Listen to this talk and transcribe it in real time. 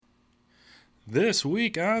This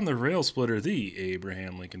week on the Rail Splitter, the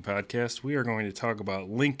Abraham Lincoln podcast, we are going to talk about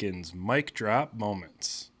Lincoln's mic drop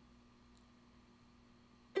moments.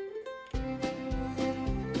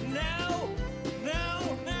 Now!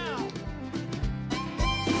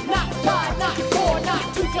 Not five, not four,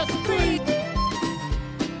 not two, just three.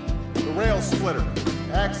 The Rail Splitter,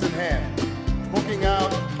 axe in hand, looking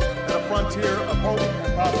out at a frontier of hope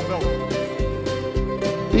and possibility.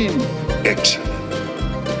 Being excellent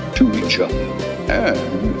to each other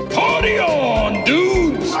and party on,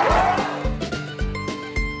 dudes!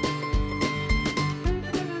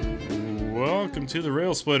 Welcome to the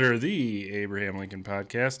Rail Splitter, the Abraham Lincoln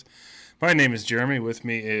podcast. My name is Jeremy. With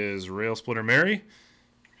me is Rail Splitter Mary.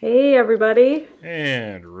 Hey, everybody.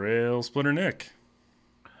 And Rail Splitter Nick.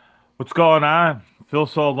 What's going on? Feel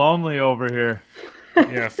so lonely over here.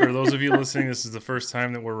 Yeah, for those of you listening, this is the first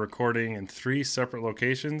time that we're recording in 3 separate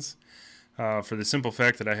locations. For the simple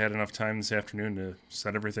fact that I had enough time this afternoon to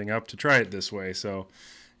set everything up to try it this way. So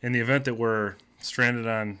in the event that we're stranded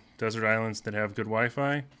on desert islands that have good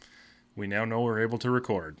Wi-Fi, we now know we're able to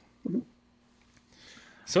record.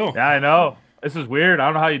 So Yeah, I know. This is weird. I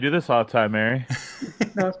don't know how you do this all the time, Mary.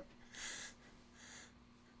 No,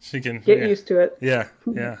 she can get used to it. Yeah.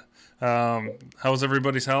 How was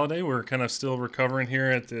everybody's holiday? We're kind of still recovering here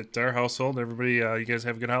at our household. Everybody, you guys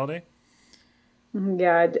have a good holiday?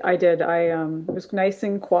 Yeah, I did. It was nice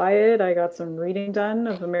and quiet. I got some reading done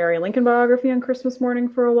of the Mary Lincoln biography on Christmas morning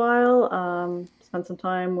for a while. Spent some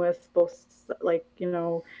time with both, my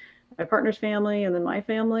partner's family and then my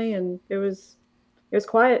family, and it was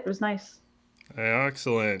quiet. It was nice.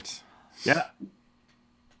 Excellent. Yeah,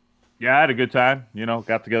 I had a good time.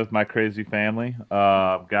 Got together with my crazy family.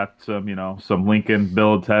 Got some Lincoln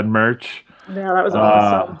Bill and Ted merch. Yeah, that was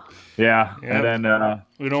awesome. Yeah, and then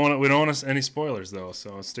we don't want any spoilers though,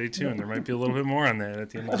 so stay tuned. There might be a little bit more on that at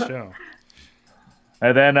the end of the show.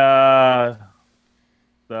 and then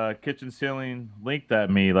the kitchen ceiling linked at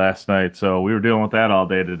me last night, so we were dealing with that all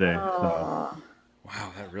day today. So. Wow,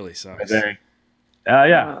 that really sucks.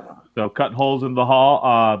 Yeah. So cutting holes in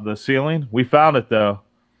the ceiling. We found it though.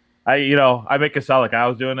 I make it sound like I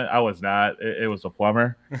was doing it. I was not. It was a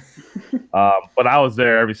plumber. But I was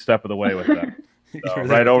there every step of the way with them. So,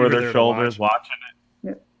 right over their shoulders, watching it.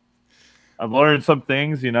 Yep. I've learned some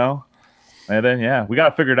things, And then, we got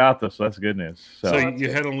to figure it out, though, so that's good news. So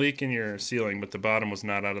you had a leak in your ceiling, but the bottom was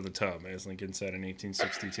not out of the tub, as Lincoln said in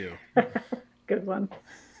 1862. Good one.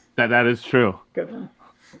 That is true. Good one.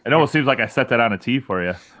 It almost seems like I set that on a tee for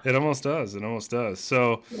you. It almost does.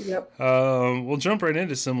 So Yep. we'll jump right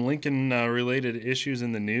into some Lincoln-related issues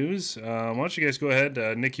in the news. Why don't you guys go ahead?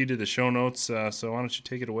 Nick, you did the show notes, so why don't you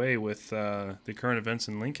take it away with the current events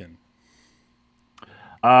in Lincoln?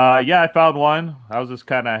 I found one. I was just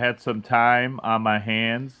kind of had some time on my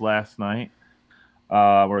hands last night,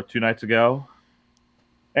 or 2 nights ago.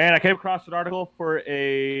 And I came across an article for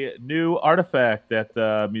a new artifact that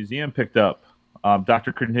the museum picked up.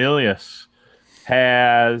 Dr. Cornelius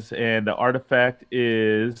has, and the artifact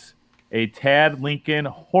is a Tad Lincoln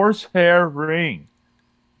horsehair ring.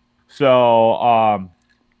 So,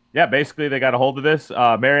 basically they got a hold of this.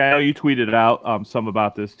 Mary, I know you tweeted out some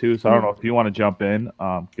about this too, so I don't know if you want to jump in,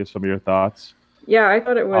 give some of your thoughts. Yeah, I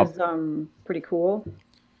thought it was pretty cool.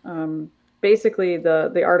 Basically,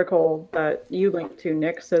 the article that you linked to,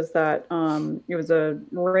 Nick, says that it was a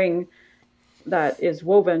ring that is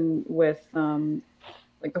woven with the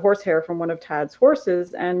horsehair from one of Tad's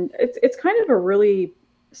horses, and it's kind of a really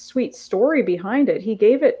sweet story behind it. He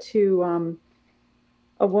gave it to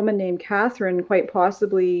a woman named Catherine, quite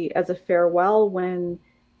possibly as a farewell when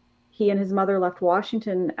he and his mother left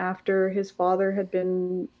Washington after his father had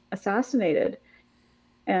been assassinated.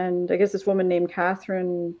 And I guess this woman named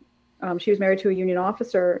Catherine, she was married to a Union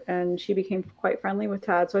officer, and she became quite friendly with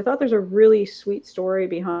Tad. So I thought there's a really sweet story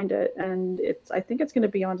behind it, and I think it's going to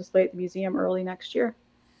be on display at the museum early next year.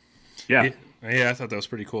 Yeah, I thought that was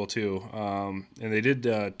pretty cool too. And they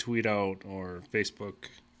did tweet out, or Facebook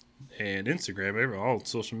and Instagram, all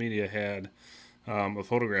social media had a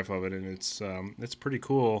photograph of it, and it's pretty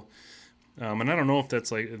cool. And I don't know if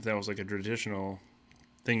that was like a traditional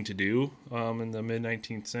thing to do in the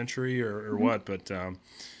mid-19th century or what, but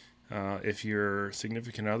if your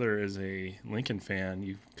significant other is a Lincoln fan,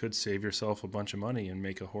 you could save yourself a bunch of money and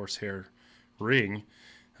make a horsehair ring.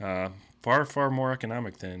 Far, far more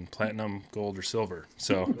economic than platinum, gold, or silver.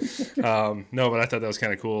 So, no, but I thought that was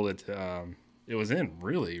kind of cool that it was in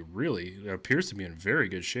really, it appears to be in very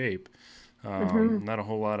good shape. Not a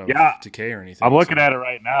whole lot of decay or anything. I'm looking at it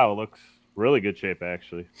right now. It looks really good shape,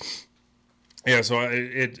 actually. Yeah, so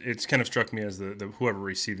it's kind of struck me as the whoever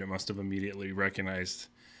received it must have immediately recognized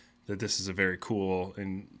that this is a very cool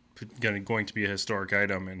and going to be a historic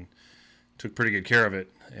item, and took pretty good care of it,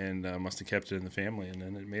 and must have kept it in the family, and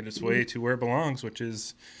then it made its way to where it belongs, which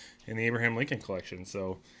is in the Abraham Lincoln collection.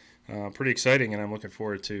 So pretty exciting, and I'm looking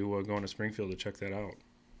forward to going to Springfield to check that out.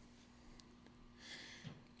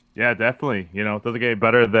 Yeah, definitely. You know, it doesn't get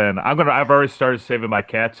better than I've already started saving my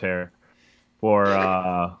cat's hair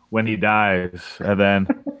for when he dies, and then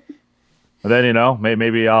you know,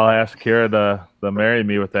 maybe I'll ask Kira to marry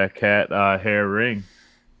me with that cat hair ring.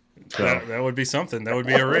 So, that would be something. That would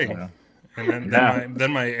be a ring. Yeah. And then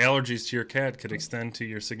my allergies to your cat could extend to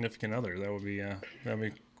your significant other. That would be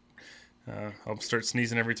I'll start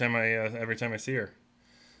sneezing every time I see her.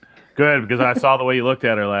 Good, because I saw the way you looked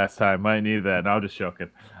at her last time. Might need that. No, I'm just joking.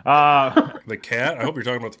 The cat? I hope you're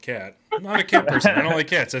talking about the cat. I'm not a cat person. I don't like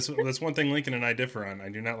cats. That's one thing Lincoln and I differ on. I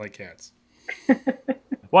do not like cats.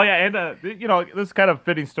 Well, yeah, and you know, this is kind of a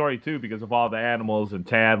fitting story too because of all the animals, and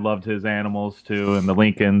Tad loved his animals too, and the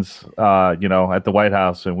Lincolns, you know, at the White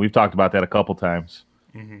House, and we've talked about that a couple times.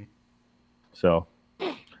 Mm-hmm. So,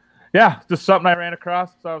 yeah, just something I ran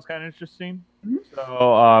across, thought was kind of interesting.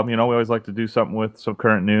 So, you know, we always like to do something with some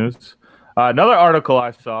current news. Another article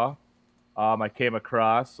I saw, I came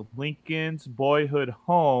across Lincoln's boyhood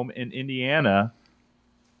home in Indiana.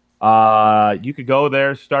 You could go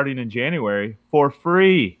there starting in January for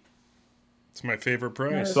free. It's my favorite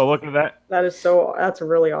price. So look at that. That's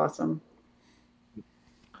really awesome.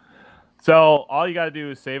 So all you got to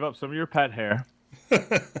do is save up some of your pet hair,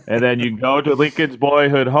 and then you can go to Lincoln's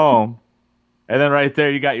boyhood home, and then right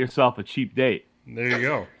there you got yourself a cheap date. There you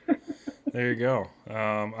go. There you go.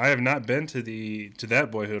 I have not been to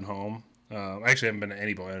that boyhood home. Actually, I haven't been to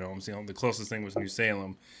any boyhood homes. You know, the closest thing was New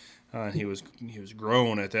Salem. He was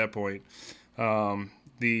grown at that point.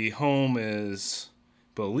 The home is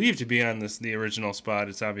believed to be on the original spot.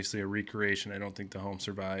 It's obviously a recreation. I don't think the home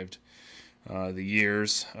survived the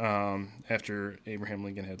years after Abraham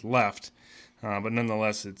Lincoln had left. But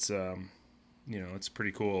nonetheless, it's it's a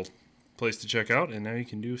pretty cool place to check out, and now you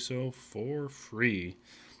can do so for free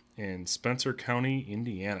in Spencer County,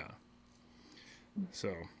 Indiana.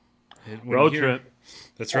 So, road trip.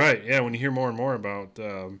 That's right. Yeah, when you hear more and more about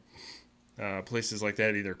places like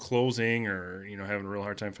that either closing or having a real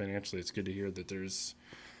hard time financially, it's good to hear that there's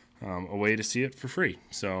a way to see it for free.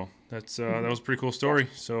 So that was a pretty cool story.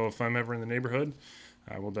 So if I'm ever in the neighborhood,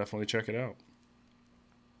 I will definitely check it out.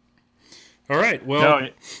 All right. Well,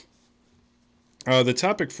 the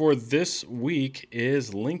topic for this week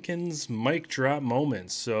is Lincoln's mic drop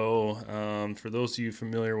moments. So for those of you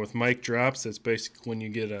familiar with mic drops, that's basically when you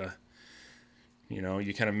get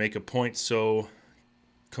you kind of make a point so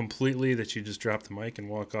completely that you just drop the mic and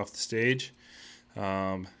walk off the stage.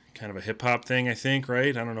 Kind of a hip-hop thing, I think,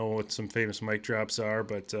 right? I don't know what some famous mic drops are,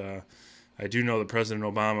 but I do know that President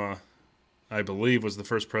Obama, I believe, was the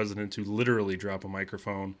first president to literally drop a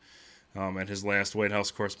microphone. At his last White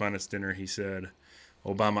House Correspondents' Dinner, he said,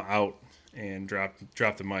 "Obama out," and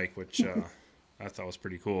dropped the mic, which I thought was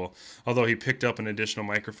pretty cool. Although he picked up an additional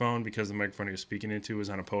microphone because the microphone he was speaking into was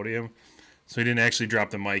on a podium. So he didn't actually drop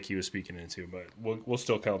the mic he was speaking into, but we'll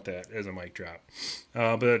still count that as a mic drop.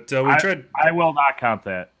 But we tried. I will not count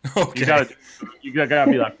that. Okay. You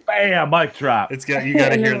gotta be like, bam, mic drop. You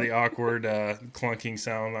gotta hear the awkward clunking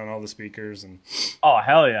sound on all the speakers and. Oh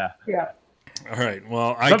hell yeah! Yeah. All right.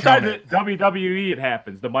 Well, sometimes at WWE it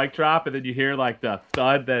happens. The mic drop, and then you hear like the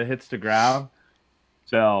thud that hits the ground.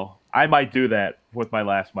 So I might do that with my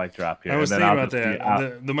last mic drop here. I was thinking about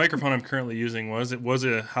that. The microphone I'm currently using was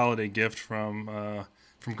a holiday gift from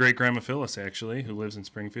Great Grandma Phyllis, actually, who lives in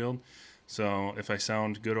Springfield. So if I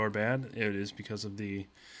sound good or bad, it is because of the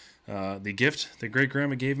gift that Great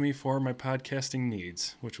Grandma gave me for my podcasting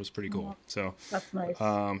needs, which was pretty cool. So that's nice.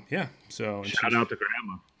 Yeah. So shout out to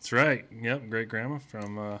Grandma. That's right. Yep, Great Grandma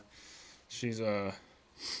from she's a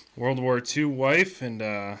World War II wife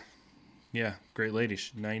and yeah, great lady.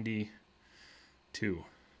 She's 92.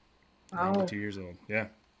 Wow. 92 years old. Yeah.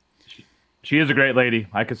 She is a great lady.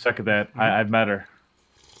 I can second that. Mm-hmm. I've met her.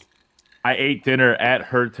 I ate dinner at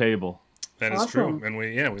her table. That is true. And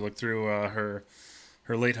we looked through her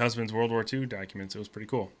late husband's World War II documents. It was pretty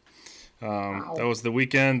cool. Wow. That was the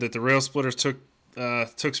weekend that the Rail Splitters took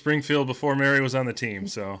Springfield before Mary was on the team.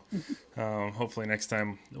 So hopefully next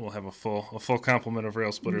time we'll have a full complement of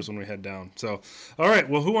Rail Splitters when we head down. So, all right.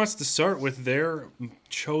 Well, who wants to start with their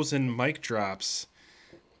chosen mic drops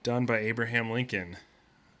done by Abraham Lincoln?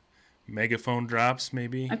 Megaphone drops,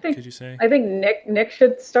 maybe, could you say? I think Nick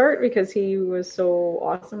should start because he was so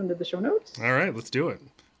awesome and did the show notes. All right, let's do it.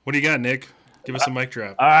 What do you got, Nick? Give us a mic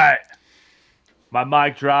drop. All right. My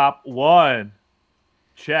mic drop 1.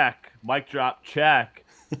 Check. Mic drop check.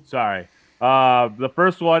 Sorry. The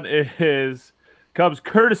first one comes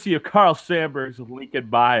courtesy of Carl Sandburg's Lincoln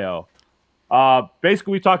bio.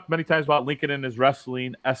 Basically, we talked many times about Lincoln and his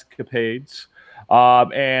wrestling escapades.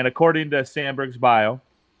 And according to Sandberg's bio,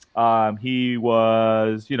 he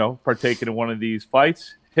was, partaking in one of these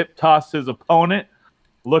fights, hip tossed his opponent,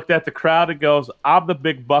 looked at the crowd and goes, "I'm the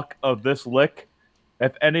big buck of this lick.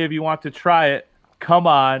 If any of you want to try it, come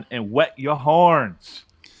on and wet your horns."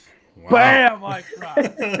 Wow. Bam! Mic drop.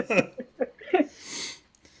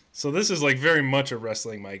 So this is like very much a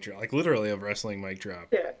wrestling mic drop, like literally a wrestling mic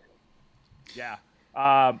drop. Yeah.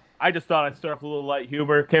 I just thought I'd start with a little light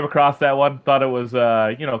humor. Came across that one, thought it was,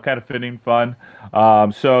 kind of fitting, fun.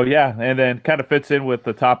 So yeah, and then kind of fits in with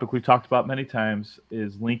the topic we've talked about many times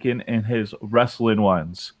is Lincoln and his wrestling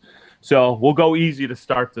ones. So we'll go easy to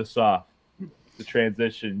start this off. The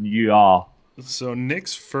transition, you all. So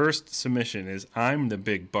Nick's first submission is, "I'm the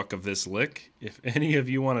big buck of this lick. If any of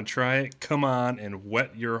you want to try it, come on and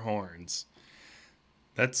wet your horns."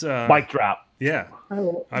 That's Mic drop. Yeah.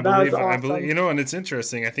 Oh, I that was believe, awesome. and it's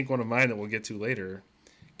interesting. I think one of mine that we'll get to later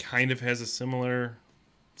kind of has a similar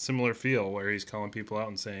feel where he's calling people out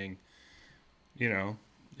and saying,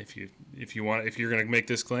 if you're going to make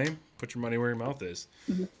this claim, put your money where your mouth is.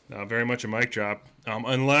 Mm-hmm. Very much a mic drop,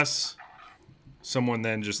 unless someone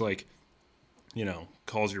then just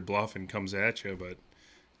calls your bluff and comes at you. But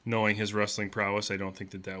knowing his wrestling prowess, I don't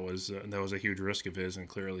think that was a huge risk of his, and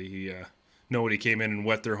clearly he. Nobody came in and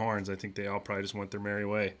wet their horns. I think they all probably just went their merry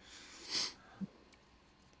way.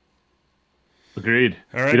 Agreed.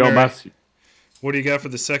 All right, you don't Mary, mess. what do you got for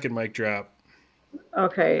the second mic drop?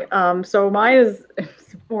 Okay, so mine is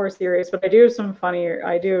more serious, but I do have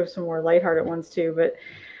some more lighthearted ones too. But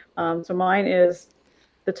so mine is,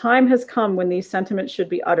 "The time has come when these sentiments should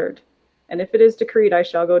be uttered. And if it is decreed I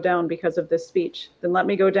shall go down because of this speech, then let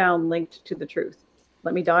me go down linked to the truth.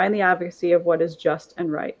 Let me die in the advocacy of what is just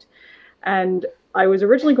and right." And I was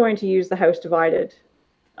originally going to use the House Divided,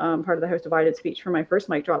 part of the House Divided speech for my first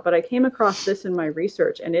mic drop, but I came across this in my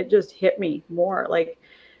research and it just hit me more.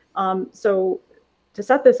 So to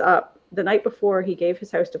set this up, the night before he gave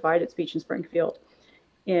his House Divided speech in Springfield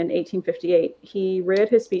in 1858, he read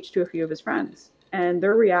his speech to a few of his friends. And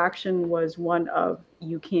their reaction was one of,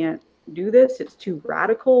 "You can't do this. It's too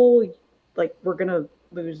radical. Like, we're going to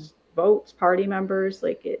lose votes, party members.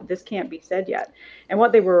 This can't be said yet." And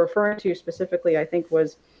what they were referring to specifically, I think,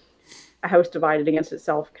 was, "A house divided against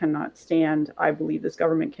itself cannot stand. I believe this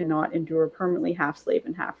government cannot endure permanently half slave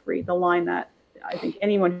and half free." The line that I think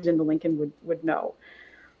anyone who's into Lincoln would know.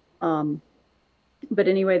 But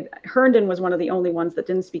anyway, Herndon was one of the only ones that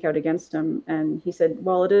didn't speak out against him. And he said,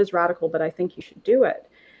 "Well, it is radical, but I think you should do it."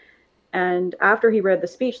 And after he read the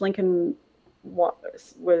speech, Lincoln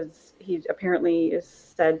he apparently is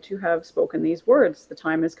said to have spoken these words: "The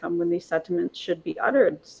time has come when these sentiments should be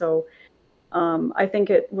uttered." So I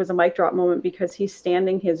think it was a mic drop moment because he's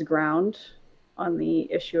standing his ground on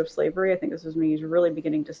the issue of slavery. I think this is when he's really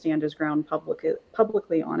beginning to stand his ground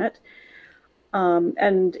publicly on it.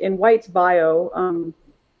 And in White's bio,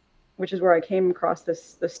 which is where I came across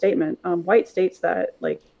this statement, White states that,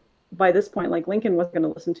 by this point, Lincoln wasn't going to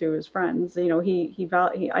listen to his friends.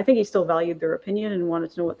 I think he still valued their opinion and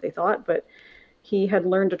wanted to know what they thought, but he had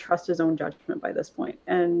learned to trust his own judgment by this point.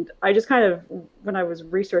 And I just kind of, when I was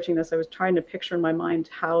researching this, I was trying to picture in my mind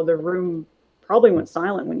how the room probably went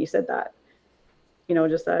silent when you said that.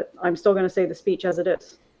 Just that, "I'm still going to say the speech as it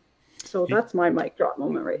is." So that's my mic drop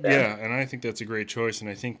moment right there. Yeah, and I think that's a great choice, and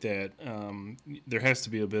I think that there has to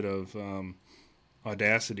be a bit of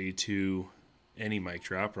audacity to any mic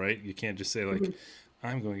drop, right? You can't just say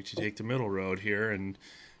 "I'm going to take the middle road here and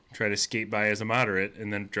try to skate by as a moderate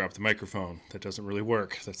and then drop the microphone." That doesn't really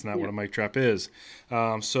work. That's not what a mic drop is.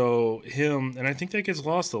 So him, and I think that gets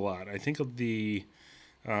lost a lot. I think of the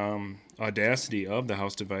audacity of the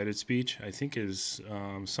House Divided speech, I think is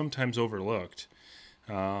sometimes overlooked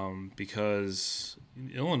because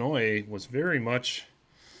Illinois was very much,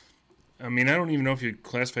 I don't even know if you'd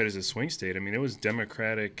classify it as a swing state. It was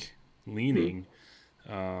Democratic leaning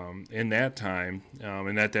in that time,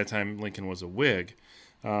 and at that time Lincoln was a Whig,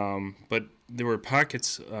 but there were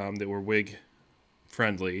pockets that were Whig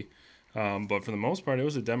friendly, but for the most part it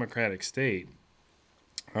was a Democratic state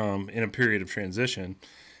in a period of transition,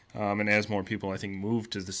 and as more people I think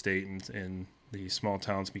moved to the state and the small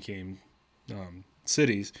towns became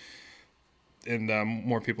cities and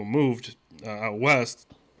more people moved out west,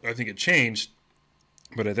 I think it changed.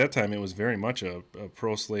 But at that time, it was very much a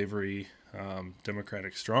pro-slavery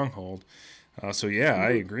Democratic stronghold. So yeah,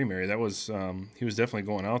 I agree, Mary. That was he was definitely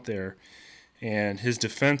going out there, and his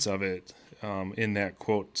defense of it in that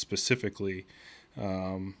quote specifically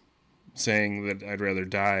saying that I'd rather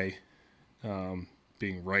die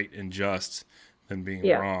being right and just than being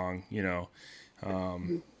wrong,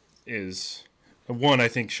 is one, I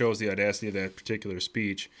think, shows the audacity of that particular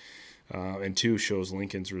speech, and two, shows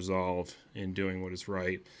Lincoln's resolve in doing what is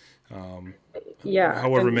right.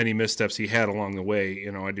 However many missteps he had along the way,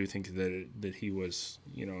 I do think that he was,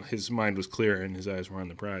 his mind was clear and his eyes were on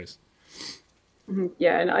the prize.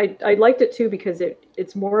 Yeah, and I liked it too because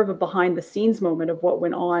it's more of a behind the scenes moment of what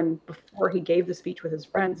went on before he gave the speech with his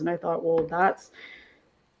friends, and I thought, well, that's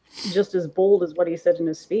just as bold as what he said in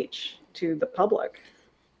his speech to the public.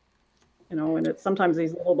 And it's sometimes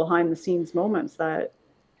these little behind the scenes moments that,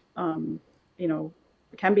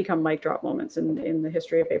 can become mic drop moments in the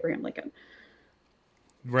history of Abraham Lincoln.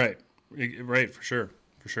 Right, for sure.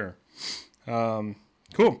 Cool.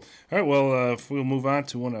 All right, well, if we'll move on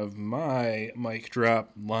to one of my mic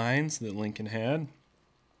drop lines that Lincoln had.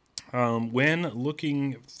 When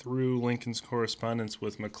looking through Lincoln's correspondence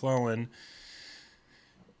with McClellan,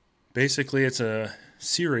 basically it's a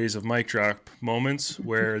series of mic drop moments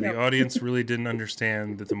where the audience really didn't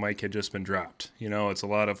understand that the mic had just been dropped. It's a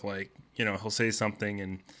lot of he'll say something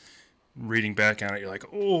and reading back on it, you're like,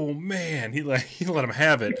 oh man, he let him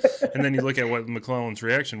have it. And then you look at what McClellan's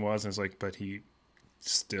reaction was, and it's like, but he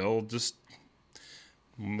still just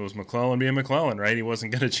was McClellan being McClellan, right? He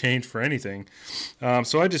wasn't going to change for anything.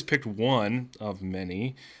 So I just picked one of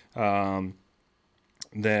many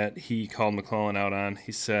that he called McClellan out on.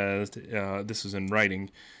 He says, this is in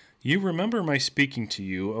writing, "You remember my speaking to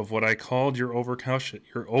you of what I called your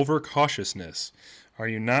overcautiousness. Are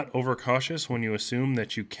you not overcautious when you assume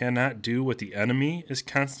that you cannot do what the enemy is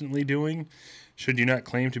constantly doing? Should you not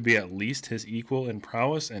claim to be at least his equal in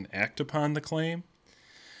prowess and act upon the claim?"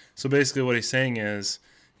 So basically what he's saying is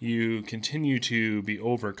you continue to be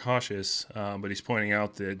overcautious, but he's pointing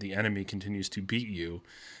out that the enemy continues to beat you.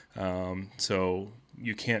 So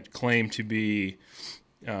you can't claim to be,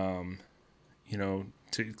 to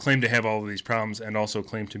claim to have all of these problems and also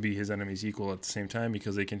claim to be his enemy's equal at the same time,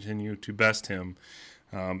 because they continue to best him.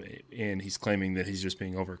 And he's claiming that he's just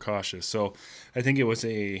being overcautious. So I think it was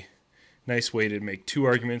a nice way to make two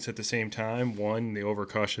arguments at the same time. One, the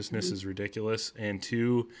overcautiousness is ridiculous. And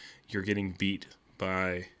two, you're getting beat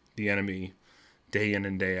by the enemy day in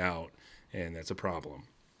and day out. And that's a problem.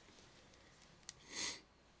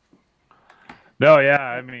 No, yeah,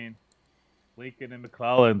 I mean, Lincoln and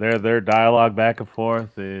McClellan, their dialogue back and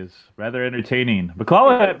forth is rather entertaining.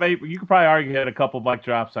 McClellan, you could probably argue, had a couple mic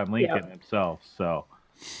drops on Lincoln himself. So,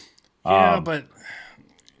 but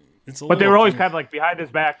it's they were always kind of like behind his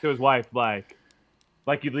back to his wife, like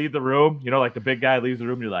you leave the room, like the big guy leaves the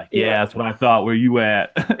room, you're like, yeah, that's what I thought. Where you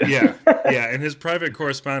at? yeah. And his private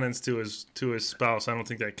correspondence to his spouse, I don't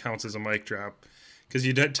think that counts as a mic drop, because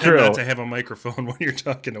you tend not to have a microphone when you're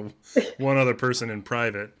talking to one other person in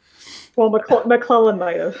private. Well, McClellan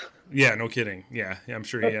might have. Yeah, no kidding. Yeah, I'm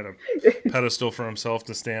sure he had a pedestal for himself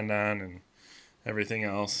to stand on and everything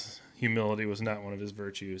else. Humility was not one of his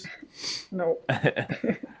virtues. No.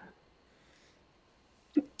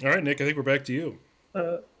 All right, Nick, I think we're back to you.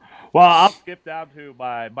 Well, I'll skip down to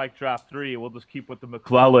my mic drop 3. We'll just keep with the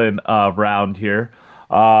McClellan round here.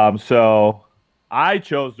 So I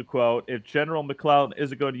chose to quote, "If General McClellan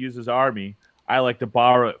isn't going to use his army, I like to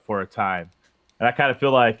borrow it for a time." And I kind of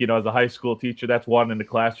feel like, as a high school teacher, that's one in the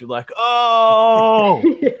class. You're like, oh,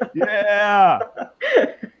 yeah.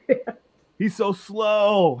 He's so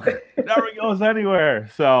slow. Never goes anywhere.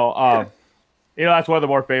 So, that's one of the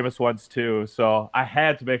more famous ones, too. So I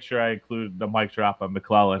had to make sure I included the mic drop on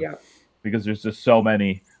McClellan because there's just so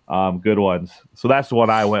many good ones. So that's the one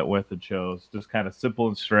I went with and chose. Just kind of simple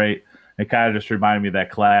and straight. It kind of just reminded me of that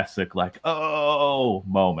classic, like, oh,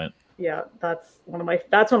 moment. Yeah, that's one of my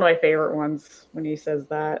favorite ones when he says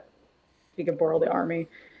that he could borrow the army.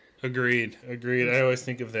 Agreed. I always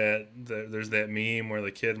think of that. There's that meme where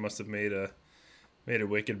the kid must have made a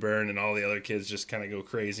wicked burn, and all the other kids just kind of go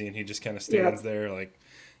crazy, and he just kind of stands there like,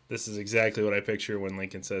 this is exactly what I picture when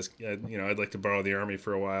Lincoln says, I'd like to borrow the army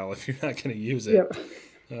for a while if you're not going to use it.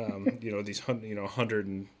 These 100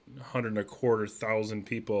 and a quarter thousand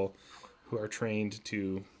people who are trained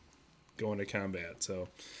to go into combat. So.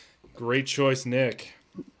 Great choice, Nick.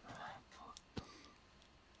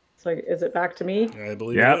 So is it back to me? I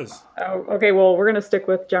believe it is. Oh, okay, well, we're going to stick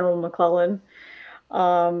with General McClellan.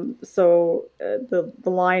 The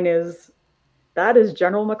line is, "That is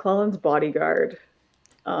General McClellan's bodyguard."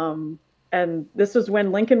 And this was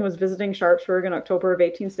when Lincoln was visiting Sharpsburg in October of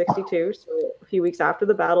 1862, so a few weeks after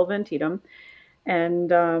the Battle of Antietam.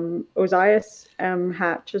 And Ozias M.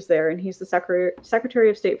 Hatch is there, and he's the Secretary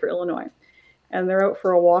of State for Illinois. and they're out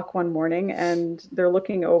for a walk one morning, and they're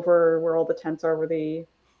looking over where all the tents are, where the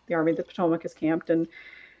Army of the Potomac is camped. And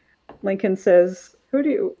Lincoln says, who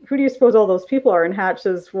do you suppose all those people are? And Hatch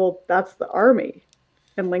says, well, that's the Army.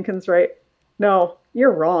 And Lincoln's right, no,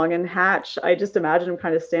 you're wrong. And Hatch, I just imagine him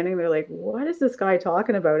kind of standing there like, what is this guy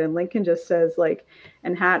talking about? And Lincoln just says, like,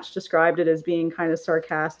 and Hatch described it as being kind of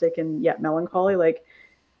sarcastic and yet melancholy, like,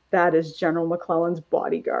 that is General McClellan's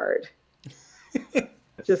bodyguard.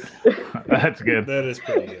 Just That's good. That is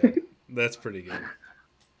pretty good. That's pretty good.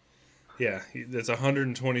 Yeah, there's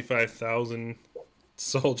 125,000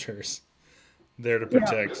 soldiers there to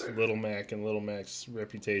protect Little Mac and Little Mac's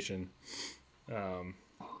reputation. Man,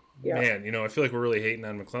 I feel like we're really hating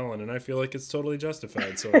on McClellan, and I feel like it's totally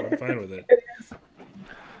justified, so I'm fine with it.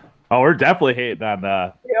 Oh, we're definitely hating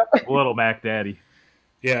on Little Mac Daddy.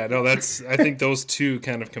 Yeah, no, I think those two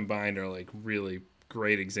kind of combined are like really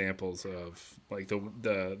great examples of like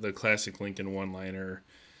the classic Lincoln one-liner,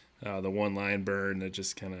 the one-line burn that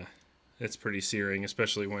just kind of, it's pretty searing,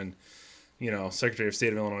 especially when, Secretary of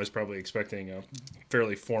State of Illinois is probably expecting a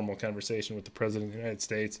fairly formal conversation with the President of the United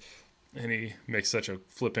States, and he makes such a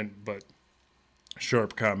flippant but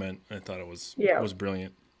sharp comment. I thought it was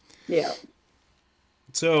brilliant. Yeah.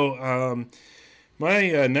 So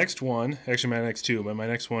my next one, actually my next two, but my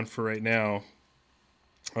next one for right now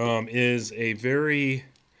is a very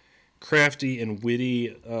crafty and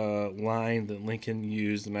witty line that Lincoln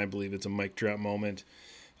used, and I believe it's a mic drop moment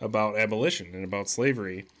about abolition and about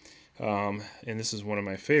slavery. And this is one of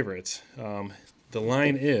my favorites. The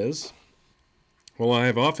line is, well, I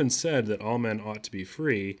have often said that all men ought to be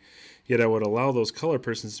free, yet I would allow those colored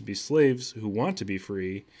persons to be slaves who want to be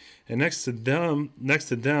free, and next to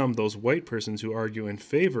them, those white persons who argue in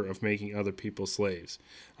favor of making other people slaves.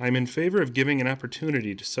 I am in favor of giving an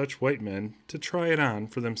opportunity to such white men to try it on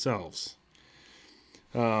for themselves.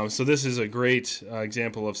 So this is a great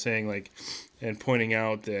example of saying, like, and pointing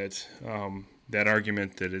out that that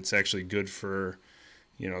argument that it's actually good for,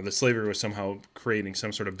 the slavery was somehow creating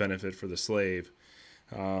some sort of benefit for the slave.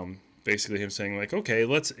 Basically him saying, like, okay,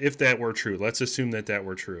 if that were true, let's assume that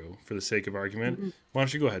were true for the sake of argument. Why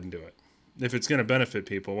don't you go ahead and do it? If it's going to benefit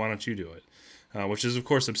people, why don't you do it? Which is, of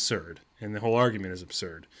course, absurd. And the whole argument is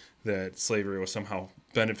absurd, that slavery was somehow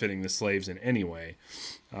benefiting the slaves in any way.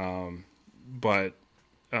 But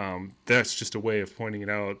that's just a way of pointing it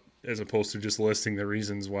out, as opposed to just listing the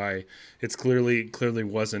reasons why it's clearly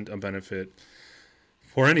wasn't a benefit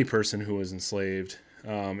for any person who was enslaved.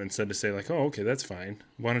 Instead to say, like, oh, okay, that's fine.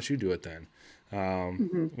 Why don't you do it then?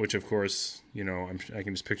 Which, of course, I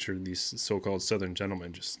can just picture these so-called Southern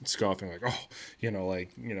gentlemen just scoffing, like,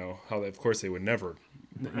 oh, how, of course, they would never,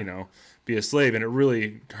 be a slave. And it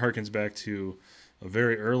really harkens back to a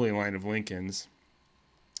very early line of Lincoln's,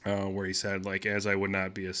 where he said, like, as I would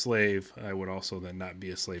not be a slave, I would also then not be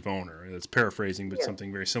a slave owner. That's paraphrasing, but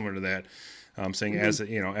something very similar to that, saying,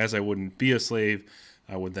 as I wouldn't be a slave,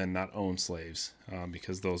 I would then not own slaves,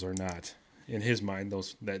 because those are not, in his mind,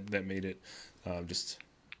 those that made it just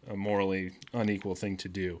a morally unequal thing to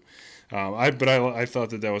do. I thought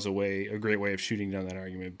that was a great way of shooting down that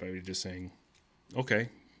argument by just saying, okay,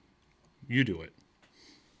 you do it.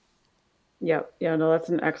 Yeah, no, that's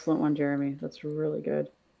an excellent one, Jeremy. That's really good.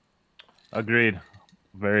 Agreed.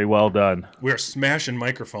 Very well done. We are smashing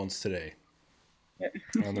microphones today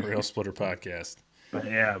on the Rail Splitter podcast.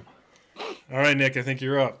 Yeah. All right, Nick, I think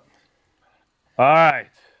you're up. All right.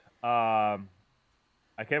 I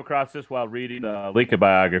came across this while reading the Lincoln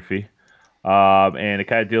biography, and it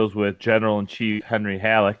kind of deals with General-in-Chief Henry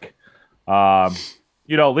Halleck.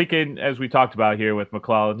 Lincoln, as we talked about here with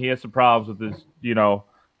McClellan, he has some problems with his,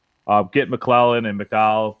 get McClellan and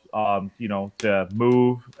McDowell, to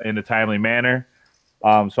move in a timely manner.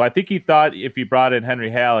 So I think he thought if he brought in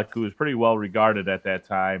Henry Halleck, who was pretty well regarded at that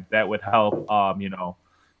time, that would help,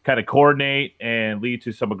 kind of coordinate and lead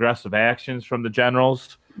to some aggressive actions from the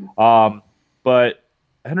generals. But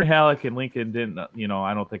Henry Halleck and Lincoln didn't,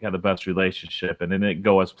 I don't think had the best relationship, and it didn't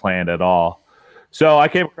go as planned at all. So I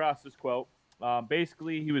came across this quote.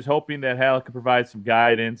 Basically, he was hoping that Halleck could provide some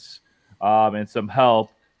guidance and some help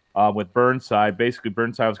with Burnside. Basically,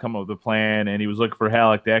 Burnside was coming up with a plan, and he was looking for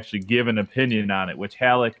Halleck to actually give an opinion on it, which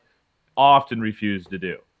Halleck often refused to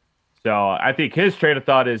do. So I think his train of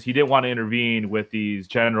thought is he didn't want to intervene with these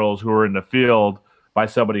generals who were in the field by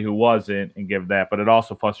somebody who wasn't and give that, but it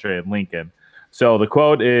also frustrated Lincoln. So the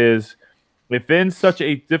quote is, if in such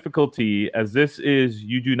a difficulty as this is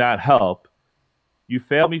you do not help, you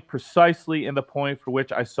fail me precisely in the point for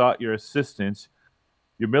which I sought your assistance.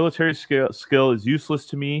 Your military skill is useless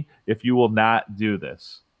to me if you will not do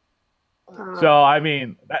this. So, I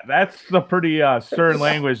mean, that's a pretty stern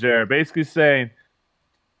language there. Basically saying,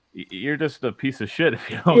 you're just a piece of shit if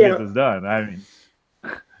you don't get this done. I mean,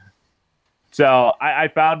 so I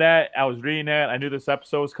found that. I was reading that. I knew this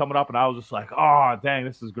episode was coming up, and I was just like, oh, dang,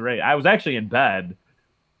 this is great. I was actually in bed,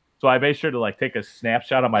 so I made sure to like take a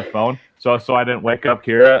snapshot on my phone so I didn't wake up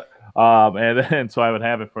Kira, and then so I would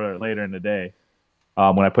have it for later in the day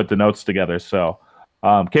when I put the notes together. So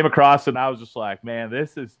came across it, and I was just like, man,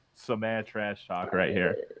 this is some mad trash talk right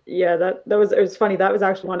here. Yeah, it was funny. That was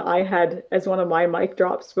actually one I had as one of my mic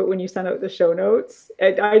drops, but when you sent out the show notes,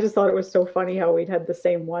 I just thought it was so funny how we'd had the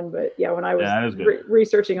same one. But yeah, when I was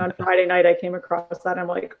researching on Friday night, I came across that. I'm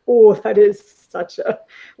like, oh, that is such a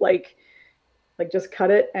like just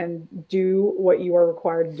cut it and do what you are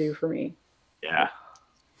required to do for me. Yeah.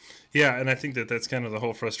 Yeah, and I think that's kind of the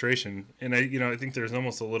whole frustration. And I think there's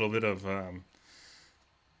almost a little bit of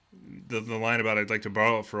the line about I'd like to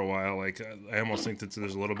borrow it for a while. Like I almost think that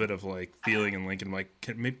there's a little bit of like feeling in Lincoln, like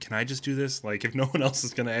can I just do this? Like if no one else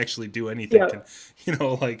is going to actually do anything,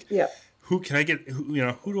 who can I get?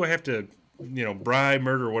 Who do I have to bribe,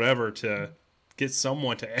 murder, whatever to get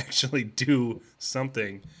someone to actually do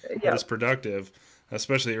something that is productive,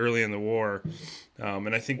 especially early in the war.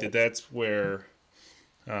 And I think that's where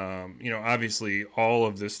obviously all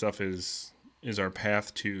of this stuff is our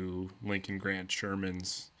path to Lincoln Grant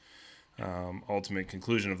Sherman's ultimate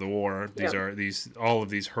conclusion of the war. These are all of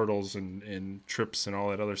these hurdles and trips and all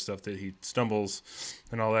that other stuff that he stumbles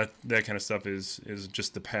and all that kind of stuff is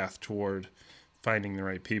just the path toward finding the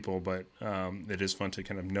right people. But it is fun to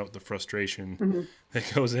kind of note the frustration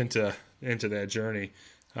that goes into that journey.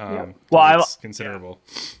 It's considerable.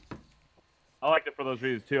 I liked it for those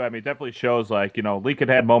reasons too. I mean, it definitely shows like, Lincoln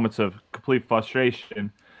had moments of complete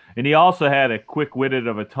frustration, and he also had a quick-witted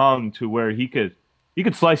of a tongue to where he could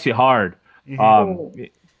slice you hard. And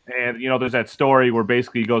there's that story where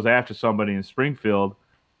basically he goes after somebody in Springfield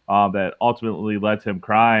that ultimately led to him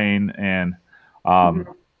crying, and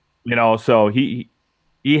so he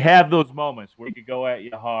had those moments where he could go at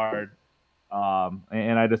you hard,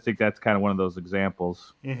 and I just think that's kind of one of those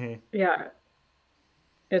examples. Yeah.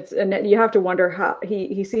 And you have to wonder how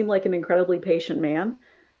he seemed like an incredibly patient man.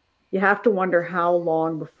 You have to wonder how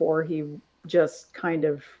long before he just kind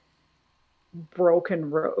of broke and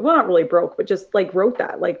wrote, well, not really broke, but just like wrote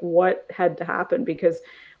that, like what had to happen. Because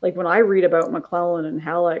like when I read about McClellan and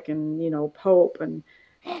Halleck and, Pope, and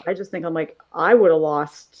I just think I'm like, I would have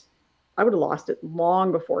lost it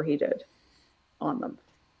long before he did on them.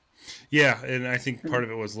 Yeah. And I think part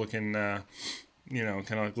of it was looking, kind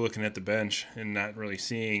of like looking at the bench and not really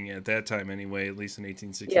seeing at that time anyway, at least in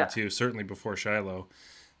 1862, certainly before Shiloh,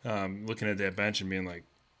 looking at that bench and being like,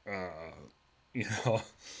 I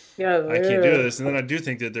can't do this. And then I do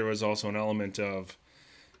think that there was also an element of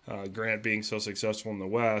Grant being so successful in the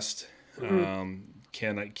West.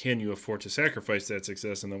 Can you afford to sacrifice that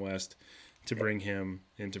success in the West to bring him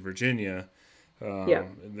into Virginia?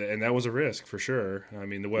 And that was a risk for sure. I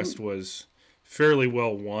mean, the West was fairly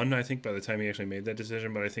well won, I think, by the time he actually made that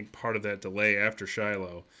decision. But I think part of that delay after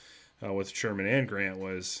Shiloh with Sherman and Grant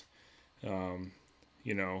was, and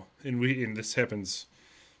this happens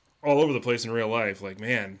all over the place in real life. Like,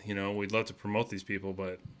 man, we'd love to promote these people,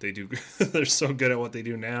 but they're so good at what they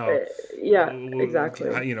do now.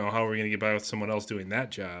 Exactly. How are we going to get by with someone else doing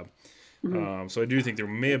that job? So I do think there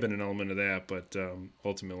may have been an element of that, but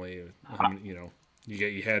ultimately,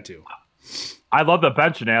 you had to. I love the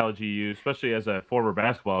bench analogy you use, especially as a former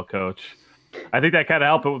basketball coach. I think that kind of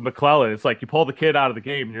helped it with McClellan. It's like you pull the kid out of the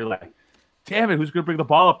game, and you're like, damn it, who's going to bring the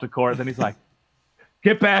ball up the court? And then he's like,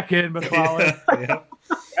 get back in, McClellan.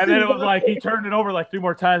 And then it was like he turned it over like 3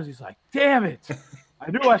 more times. He's like, damn it.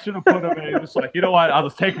 I knew I should have put him in. Just like, you know what? I'll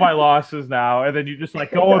just take my losses now. And then you just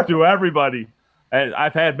like going through everybody. And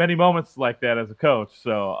I've had many moments like that as a coach.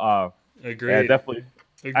 So, agreed. Yeah, definitely.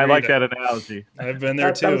 Agreed. I like that analogy. I've been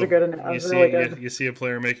there too. That was a good analogy. You see a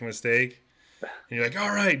player make a mistake, and you're like, all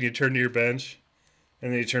right. And you turn to your bench,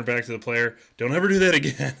 and then you turn back to the player. Don't ever do that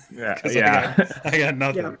again. I got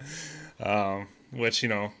nothing. Which,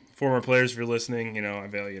 former players, if you're listening, I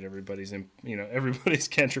value everybody's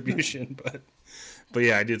contribution. But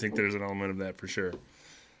yeah, I do think there's an element of that for sure.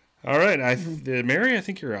 All right. Mary, I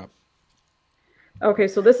think you're up. Okay,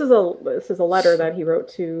 so this is a letter that he wrote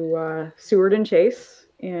to Seward and Chase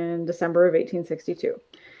in December of 1862.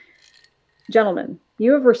 Gentlemen,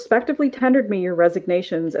 you have respectively tendered me your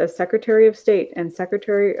resignations as Secretary of State and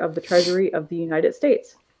Secretary of the Treasury of the United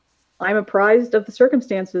States. I am apprised of the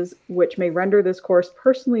circumstances which may render this course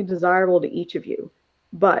personally desirable to each of you.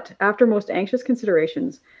 But, after most anxious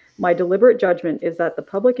considerations, my deliberate judgment is that the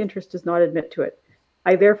public interest does not admit to it.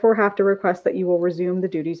 I therefore have to request that you will resume the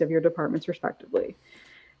duties of your departments respectively.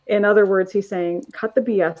 In other words, he's saying, cut the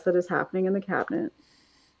BS that is happening in the cabinet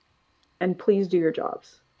and please do your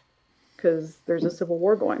jobs, because there's a civil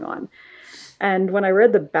war going on. And when I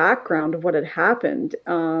read the background of what had happened,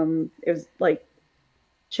 it was like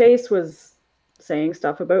Chase was saying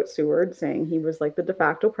stuff about Seward, saying he was like the de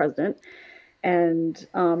facto president. And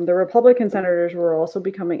the Republican senators were also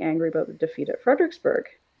becoming angry about the defeat at Fredericksburg.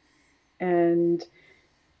 And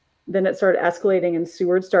then it started escalating, and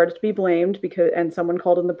Seward started to be blamed and someone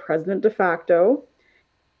called him the president de facto.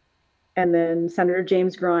 And then Senator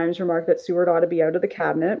James Grimes remarked that Seward ought to be out of the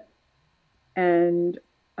cabinet. And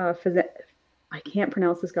I can't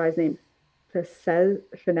pronounce this guy's name.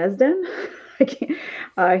 Finesden?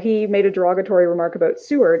 He made a derogatory remark about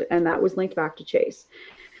Seward, and that was linked back to Chase.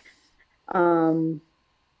 Formed,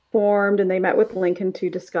 and they met with Lincoln to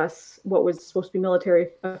discuss what was supposed to be military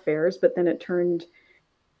affairs, but then it turned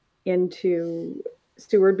into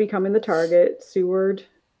Seward becoming the target. Seward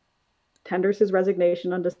tenders his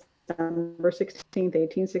resignation on December 16th,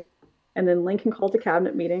 1860, and then Lincoln called a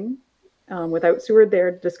cabinet meeting without Seward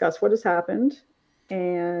there to discuss what has happened.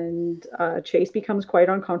 And Chase becomes quite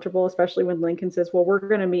uncomfortable, especially when Lincoln says, well, we're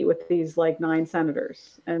going to meet with these like 9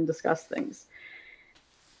 senators and discuss things.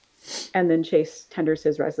 And then Chase tenders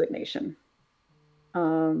his resignation.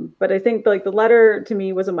 But I think like the letter to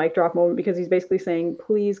me was a mic drop moment, because he's basically saying,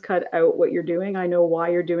 please cut out what you're doing. I know why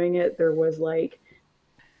you're doing it. There was like,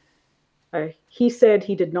 he said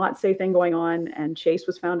he did not say thing going on, and Chase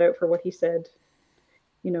was found out for what he said,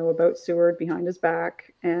 about Seward behind his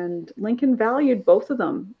back. And Lincoln valued both of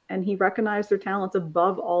them, and he recognized their talents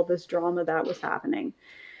above all this drama that was happening.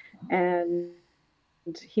 And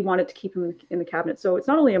he wanted to keep him in the cabinet. So it's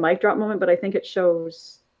not only a mic drop moment, but I think it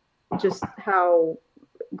shows just how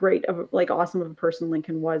great of awesome of a person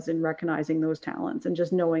Lincoln was in recognizing those talents, and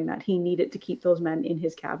just knowing that he needed to keep those men in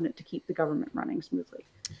his cabinet to keep the government running smoothly.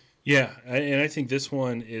 Yeah, and I think this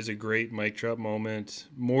one is a great mic drop moment,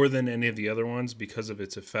 more than any of the other ones, because of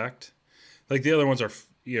its effect. Like the other ones are,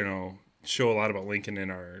 show a lot about Lincoln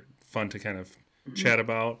and are fun to kind of chat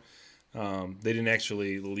about. They didn't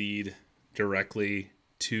actually lead directly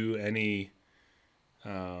to any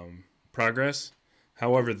progress.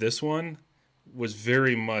 However, this one was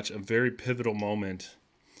very much a very pivotal moment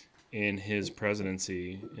in his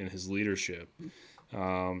presidency, in his leadership.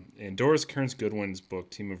 In Doris Kearns Goodwin's book,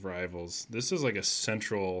 Team of Rivals, this is like a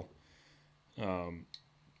central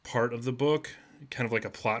part of the book, kind of like a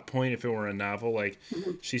plot point if it were a novel. Like,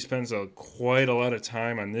 she spends quite a lot of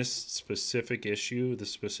time on this specific issue,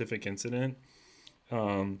 this specific incident,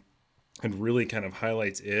 and really kind of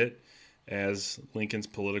highlights it as Lincoln's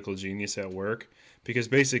political genius at work, because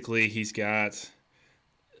basically he's got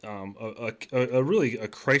a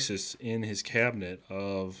crisis in his cabinet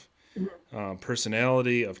of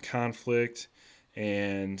personality, of conflict,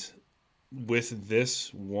 and with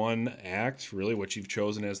this one act, really what you've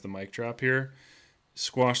chosen as the mic drop here,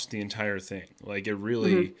 squashed the entire thing. Like, it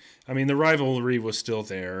really, I mean, the rivalry was still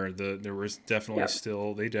there. There was definitely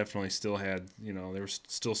still, they definitely still had, they were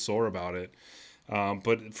still sore about it.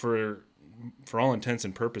 But for all intents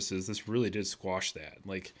and purposes, this really did squash that.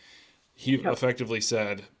 Like, he effectively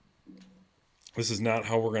said, this is not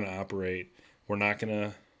how we're going to operate. We're not going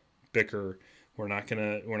to bicker. We're not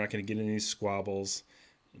going to get in these squabbles.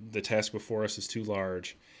 The task before us is too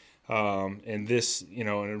large. And this,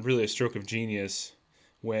 and really a stroke of genius,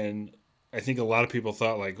 when I think a lot of people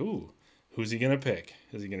thought, like, ooh, who's he going to pick?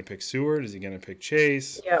 Is he going to pick Seward? Is he going to pick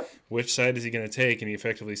Chase? Yep. Which side is he going to take? And he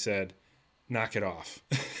effectively said, knock it off.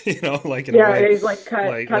 In a way. He's like,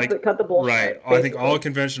 cut the bullshit. Right. Basically. I think all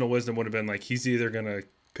conventional wisdom would have been like, he's either going to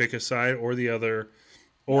pick a side or the other,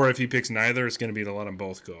 or if he picks neither, it's going to be to let them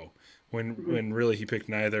both go. When really he picked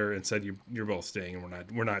neither and said, you're both staying, and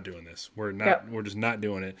we're not doing this. We're just not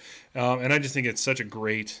doing it. And I just think it's such a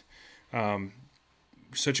great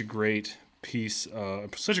piece,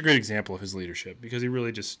 such a great example of his leadership, because he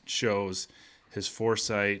really just shows his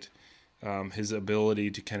foresight, his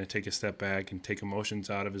ability to kind of take a step back and take emotions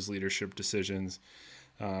out of his leadership decisions,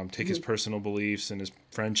 take his personal beliefs and his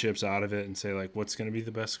friendships out of it, and say, like, what's going to be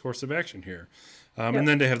the best course of action here? And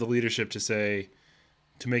then to have the leadership to say,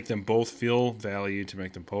 to make them both feel valued, to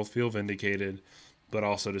make them both feel vindicated, but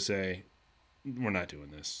also to say, we're not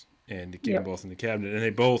doing this, and to keep them both in the cabinet. And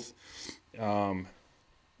they both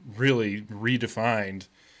really redefined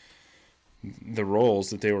the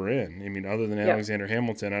roles that they were in. I mean, other than Alexander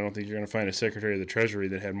Hamilton, I don't think you're going to find a Secretary of the Treasury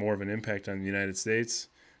that had more of an impact on the United States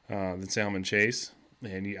than Salmon Chase.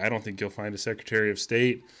 And I don't think you'll find a Secretary of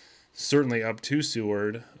State, certainly up to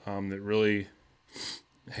Seward, that really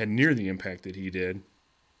had near the impact that he did.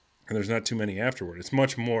 and there's not too many afterward. It's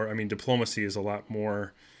much more. I mean, diplomacy is a lot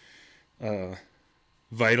more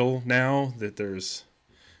vital now that there's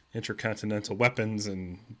intercontinental weapons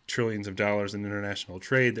and trillions of dollars in international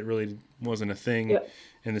trade that really wasn't a thing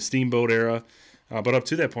in the steamboat era. But up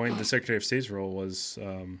to that point, the Secretary of State's role was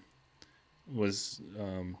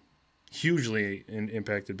hugely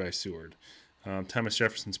impacted by Seward. Thomas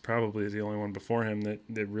Jefferson's probably the only one before him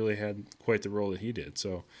that really had quite the role that he did.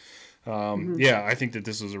 So, I think that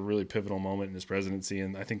this was a really pivotal moment in his presidency,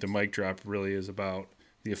 and I think the mic drop really is about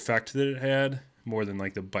the effect that it had more than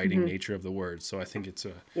like the biting nature of the words. So I think it's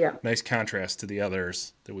a nice contrast to the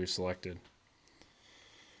others that we've selected.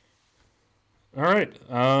 All right.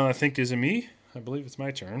 I think, is it me? I believe it's my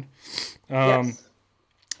turn. Yes.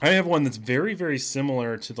 I have one that's very, very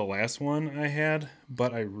similar to the last one I had,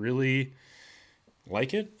 but I really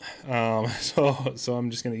like it. So I'm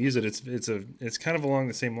just going to use it. It's kind of along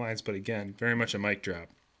the same lines, but again, very much a mic drop.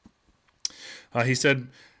 He said,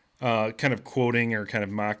 kind of quoting or kind of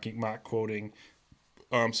mock quoting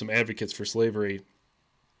some advocates for slavery.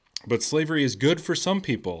 But slavery is good for some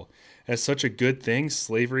people. As such a good thing,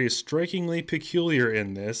 slavery is strikingly peculiar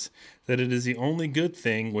in this, that it is the only good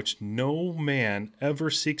thing which no man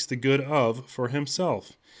ever seeks the good of for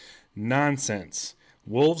himself. Nonsense.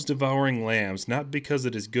 Wolves devouring lambs, not because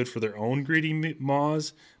it is good for their own greedy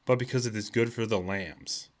maws, but because it is good for the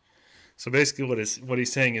lambs. So basically what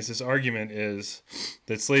he's saying is this argument is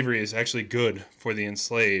that slavery is actually good for the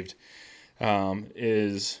enslaved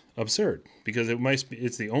is absurd because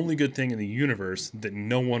it's the only good thing in the universe that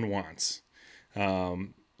no one wants.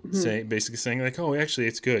 Basically saying like, oh, actually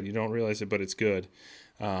it's good. You don't realize it, but it's good.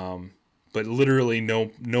 But literally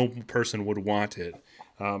no person would want it.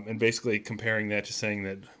 And basically comparing that to saying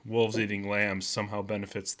that wolves eating lambs somehow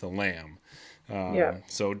benefits the lamb.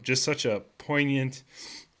 So just such a poignant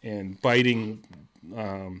and biting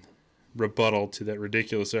rebuttal to that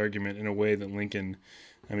ridiculous argument in a way that Lincoln,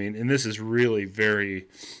 and this is really very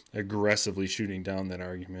aggressively shooting down that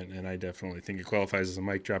argument, and I definitely think it qualifies as a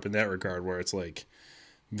mic drop in that regard, where it's like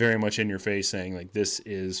very much in your face saying like this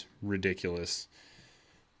is ridiculous,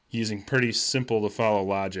 using pretty simple to follow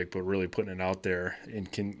logic, but really putting it out there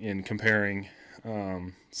in comparing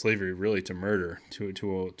slavery really to murder,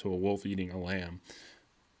 to a wolf eating a lamb.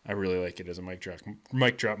 I really like it as a mic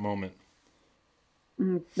drop moment.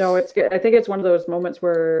 No, it's good. I think it's one of those moments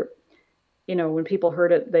where, when people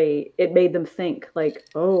heard it, it made them think like,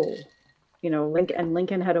 oh,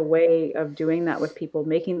 Lincoln had a way of doing that with people,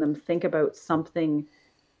 making them think about something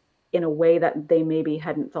in a way that they maybe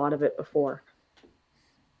hadn't thought of it before.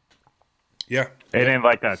 Yeah. And in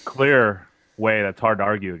like a clear way that's hard to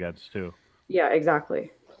argue against too. Yeah,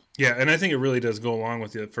 exactly. Yeah, and I think it really does go along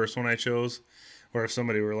with the first one I chose, where if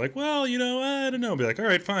somebody were like, well, I don't know, be like, all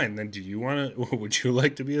right, fine. Then would you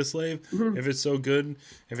like to be a slave? If it's so good,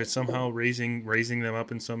 if it's somehow raising them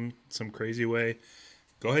up in some crazy way,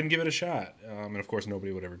 go ahead and give it a shot. And of course,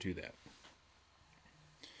 nobody would ever do that.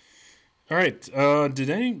 All right. Did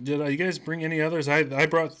you guys bring any others? I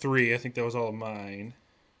brought 3. I think that was all of mine.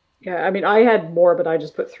 Yeah, I had more, but I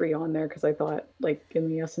just put 3 on there because I thought, like, in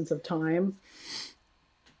the essence of time.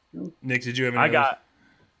 Nick, did you have any others?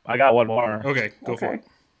 I got one more. Okay, go for it.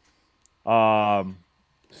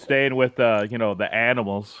 Staying with the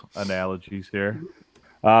animals analogies here.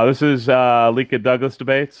 This is Lincoln Douglas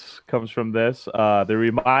debates. Comes from this. They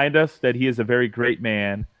remind us that he is a very great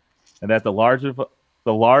man, and that the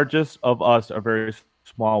largest of us are very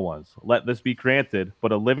small ones. Let this be granted,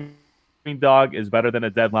 but a living dog is better than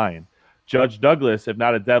a dead lion. Judge Douglas, if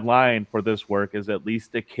not a dead lion for this work, is at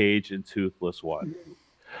least a caged and toothless one.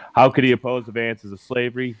 How could he oppose advances of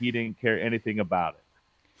slavery? He didn't care anything about it.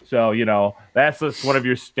 So, that's just one of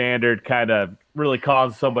your standard kind of really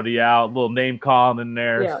calling somebody out, little name calling in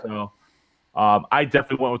there. Yeah. So I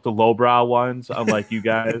definitely went with the lowbrow ones, unlike you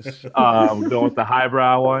guys. Going with the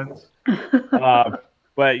highbrow ones.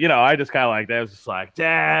 But, I just kind of like that. It was just like,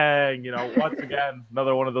 dang, once again,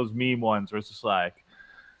 another one of those meme ones where it's just like,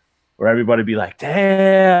 where everybody be like,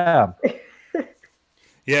 damn.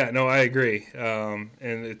 Yeah, no, I agree. And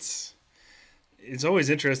it's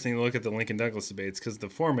always interesting to look at the Lincoln Douglas debates because the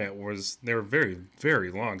format they were very,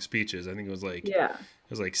 very long speeches. I think it was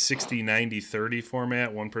like 60, 90, 30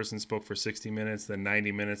 format. One person spoke for 60 minutes, then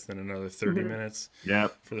 90 minutes, then another 30 minutes. Yeah.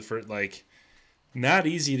 For the first, not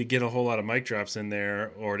easy to get a whole lot of mic drops in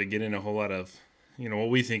there or to get in a whole lot of, what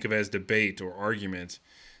we think of as debate or argument.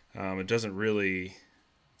 It doesn't really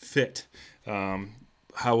fit.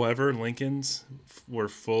 However, Lincoln's were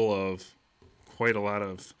full of quite a lot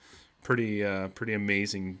of pretty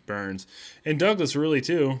amazing burns, and Douglas really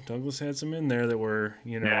too. Douglas had some in there that were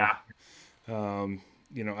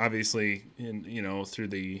obviously, through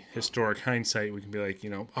the historic hindsight, we can be like,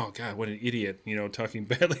 oh God, what an idiot, talking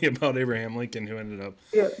badly about Abraham Lincoln, who ended up,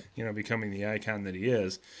 becoming the icon that he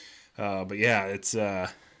is. But yeah, it's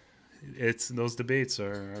those debates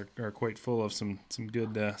are quite full of some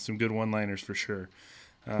good one-liners for sure.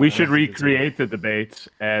 We should recreate the debates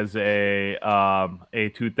as a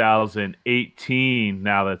 2018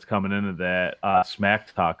 now that's coming into that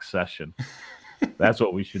Smack Talk session. That's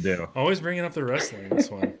what we should do. Always bringing up the wrestling in this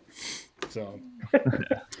one. So,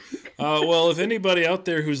 well, if anybody out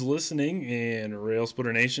there who's listening and Rail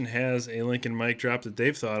Splitter Nation has a Lincoln mic drop that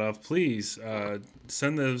they've thought of, please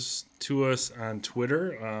send those to us on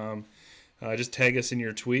Twitter. Just tag us in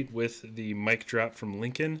your tweet with the mic drop from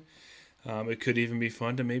Lincoln. It could even be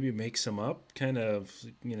fun to maybe make some up, kind of,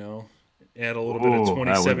 add a little bit of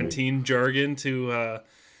 2017 jargon to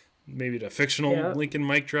maybe the fictional Lincoln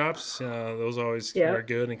mic drops. Those always are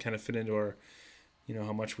good and kind of fit into our,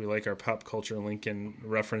 how much we like our pop culture Lincoln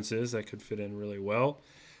references. That could fit in really well.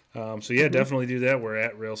 Definitely do that. We're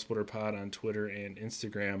at Rail Splitter Pod on Twitter and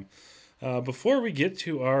Instagram. Before we get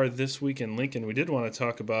to our This Week in Lincoln, we did want to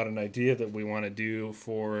talk about an idea that we want to do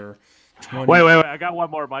for 20... Wait. I got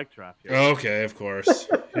one more mic drop here. Okay, of course.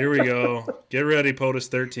 Here we go. Get ready, POTUS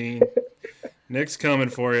 13. Nick's coming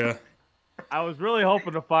for you. I was really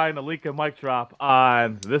hoping to find a Lincoln mic drop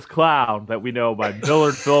on This Clown That We Know by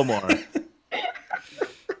Millard Fillmore.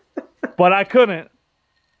 But I couldn't.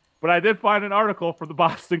 But I did find an article from the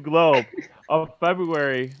Boston Globe of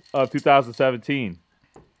February of 2017.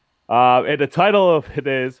 And the title of it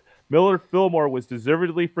is, Millard Fillmore was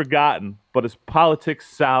deservedly forgotten, but his politics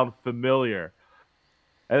sound familiar.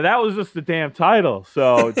 And that was just the damn title.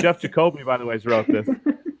 So Jeff Jacoby, by the way, wrote this.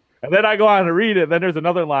 And then I go on to read it. And then there's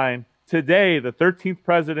another line. Today, the 13th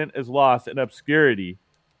president is lost in obscurity.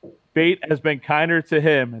 Fate has been kinder to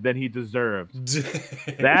him than he deserved.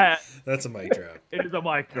 That's a mic drop. It is a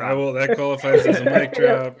mic drop. That qualifies as a mic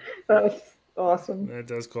drop. That's awesome. That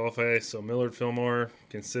does qualify. So Millard Fillmore,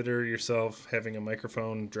 consider yourself having a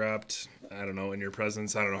microphone dropped, I don't know, in your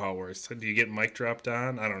presence. I don't know how it works. Do you get mic dropped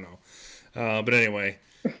on? I don't know. But anyway,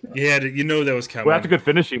 that was coming. Well, that's a good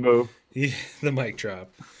finishing move. Yeah, the mic drop.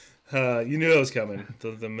 You knew that was coming.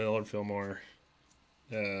 The Millard Fillmore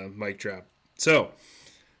mic drop. So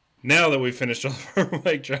now that we've finished all of our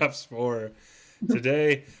mic drops for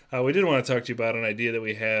today, we did want to talk to you about an idea that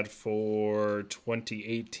we had for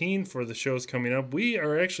 2018 for the shows coming up. We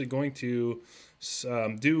are actually going to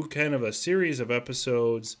do kind of a series of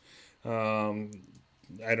episodes. I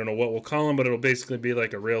don't know what we'll call them, but it'll basically be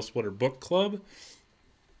like a Rail Splitter book club,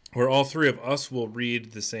 where all three of us will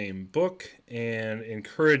read the same book and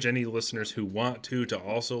encourage any listeners who want to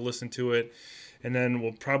also listen to it. And then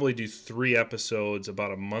we'll probably do 3 episodes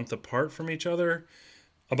about a month apart from each other,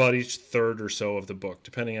 about each third or so of the book,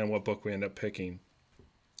 depending on what book we end up picking.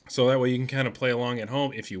 So that way you can kind of play along at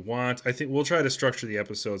home if you want. I think we'll try to structure the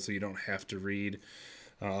episodes so you don't have to read.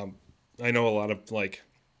 I know a lot of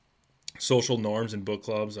social norms in book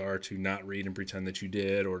clubs are to not read and pretend that you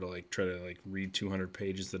did, or to try to read 200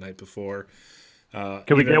 pages the night before.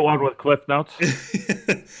 Can we get one with Cliff Notes?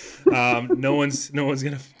 No one's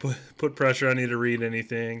gonna put pressure on you to read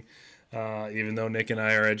anything, even though Nick and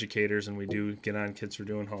I are educators and we do get on kids for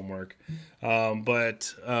doing homework.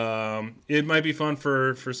 But it might be fun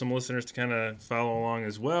for some listeners to kind of follow along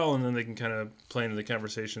as well, and then they can kind of play into the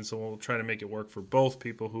conversation. So we'll try to make it work for both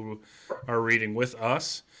people who are reading with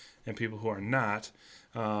us and people who are not.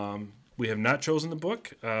 We have not chosen the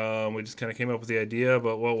book. We just kind of came up with the idea,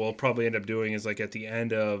 but what we'll probably end up doing is at the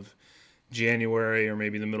end of January or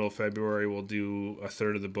maybe the middle of February, we'll do a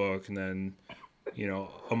third of the book, and then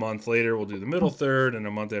a month later we'll do the middle third, and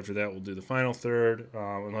a month after that we'll do the final third.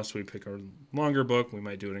 Unless we pick a longer book, we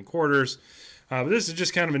might do it in quarters. But this is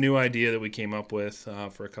just kind of a new idea that we came up with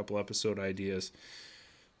for a couple episode ideas.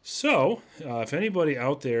 So, if anybody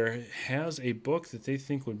out there has a book that they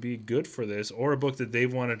think would be good for this, or a book that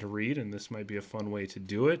they've wanted to read, and this might be a fun way to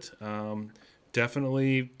do it,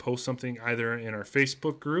 definitely post something either in our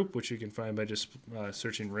Facebook group, which you can find by just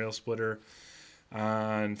searching Rail Splitter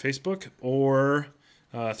on Facebook, or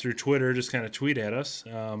through Twitter, just kind of tweet at us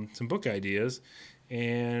some book ideas.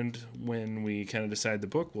 And when we kind of decide the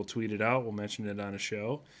book, we'll tweet it out, we'll mention it on a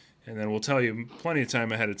show. And then we'll tell you plenty of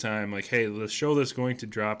time ahead of time, hey, the show that's going to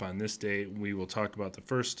drop on this date, we will talk about the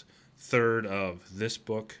first third of this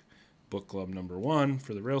book, book club number 1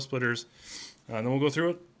 for the Rail Splitters. And then we'll go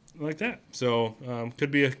through it like that. So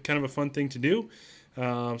could be a kind of a fun thing to do.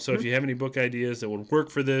 So if you have any book ideas that would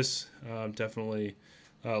work for this, definitely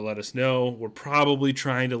let us know. We're probably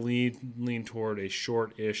trying to lean toward a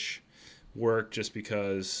short-ish work just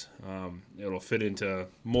because it'll fit into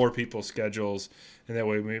more people's schedules, and that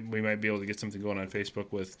way we might be able to get something going on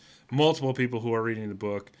Facebook with multiple people who are reading the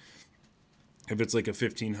book. If it's like a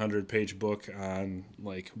 1,500-page book on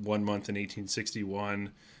like 1 month in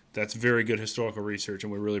 1861, that's very good historical research,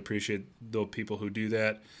 and we really appreciate those people who do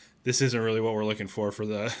that. This isn't really what we're looking for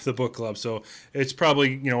the book club, so it's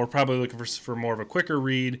probably, we're probably looking for more of a quicker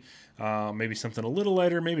read, maybe something a little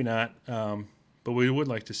lighter, maybe not, but we would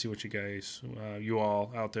like to see what you guys, you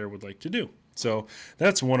all out there would like to do. So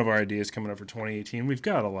that's one of our ideas coming up for 2018. We've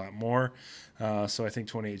got a lot more, so I think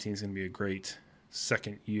 2018 is going to be a great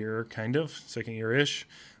second year-ish.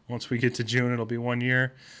 Once we get to June, it'll be 1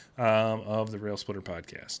 year of the Rail Splitter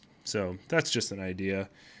podcast. So that's just an idea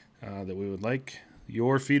that we would like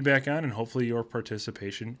your feedback on and hopefully your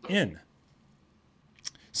participation in.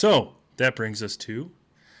 So that brings us to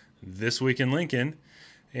This Week in Lincoln.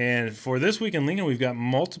 And for This Week in Lincoln, we've got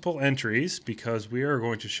multiple entries because we are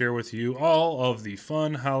going to share with you all of the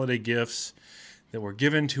fun holiday gifts that were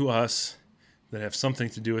given to us that have something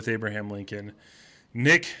to do with Abraham Lincoln.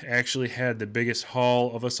 Nick actually had the biggest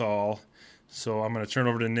haul of us all, so I'm going to turn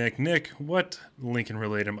over to Nick. Nick, what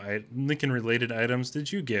Lincoln-related items did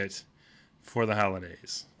you get for the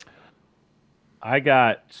holidays? I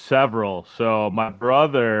got several. So my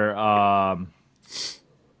brother,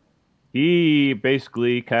 he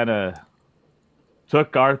basically kind of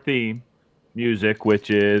took our theme music, or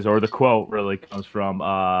the quote really comes from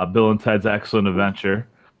Bill and Ted's Excellent Adventure,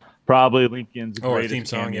 probably Lincoln's greatest theme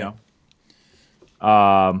song, cameo.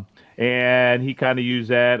 And he kind of used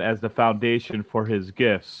that as the foundation for his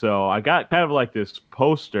gifts. So I got kind of like this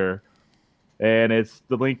poster, and it's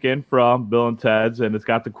the Lincoln from Bill and Ted's, and it's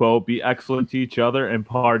got the quote, "Be excellent to each other and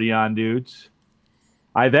party on, dudes."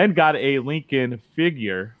 I then got a Lincoln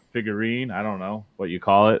figurine. I don't know what you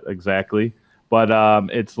call it exactly, but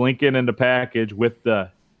it's Lincoln in the package with the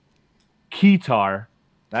keytar,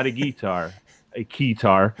 not a guitar, a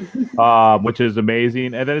keytar, which is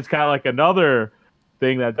amazing. And then it's kind of like another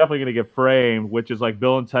thing that's definitely going to get framed, which is like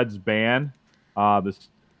Bill and Ted's band, the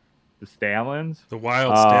Stallions. The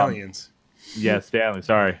Wild Stallions. Yeah, Stanley,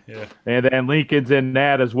 sorry. Yeah. And then Lincoln's in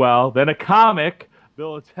that as well. Then a comic,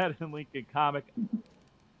 Bill and Ted and Lincoln comic.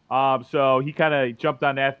 So he kind of jumped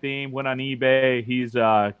on that theme, went on eBay.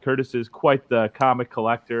 Curtis is quite the comic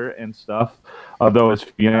collector and stuff, although his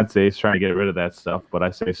fiance is trying to get rid of that stuff. But I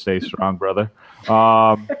say stay strong, brother.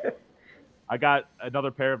 I got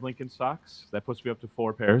another pair of Lincoln socks. That puts me up to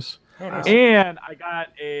 4 pairs. Oh, nice. And I got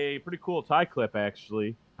a pretty cool tie clip,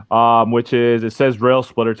 actually, which is, it says Rail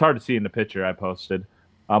Splitter. It's hard to see in the picture I posted.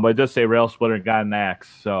 But it does say Rail Splitter and got an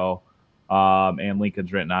axe. So, and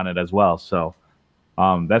Lincoln's written on it as well. So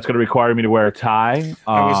that's going to require me to wear a tie.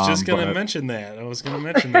 I was just going to mention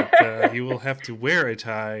that. You will have to wear a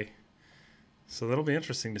tie. So that'll be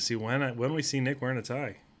interesting to see when we see Nick wearing a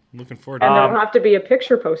tie. I'm looking forward to it. And there'll have to be a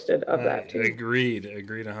picture posted of that, too. Agreed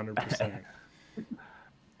 100%.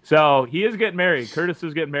 So he is getting married. Curtis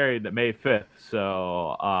is getting married May 5th.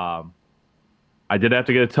 So I did have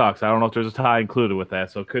to get a tux. I don't know if there's a tie included with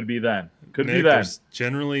that, so it could be then.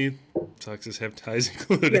 Generally, tuxes have ties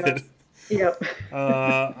included. Yeah. Yep.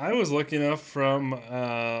 I was lucky enough from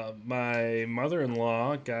my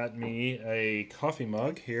mother-in-law got me a coffee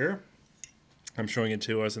mug here. I'm showing it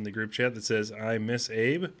to us in the group chat that says, "I miss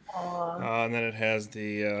Abe." And then it has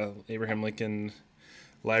the Abraham Lincoln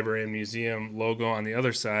Library and Museum logo on the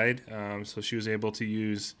other side. So she was able to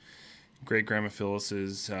use great-grandma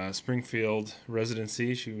Phyllis's Springfield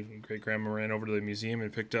residency. Great-grandma ran over to the museum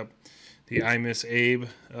and picked up the "I Miss Abe"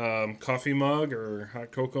 coffee mug or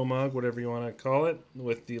hot cocoa mug, whatever you want to call it,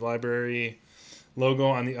 with the library logo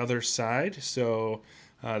on the other side. So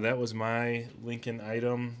that was my Lincoln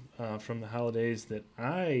item from the holidays that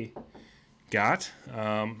I got.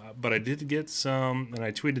 But I did get some, and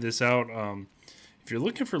I tweeted this out. If you're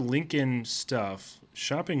looking for Lincoln stuff,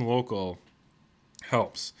 shopping local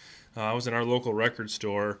helps. I was in our local record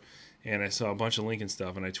store, and I saw a bunch of Lincoln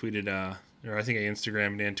stuff, and I tweeted, or I think I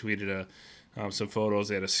Instagrammed and tweeted some photos.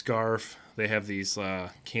 They had a scarf. They have these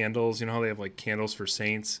candles. You know how they have like candles for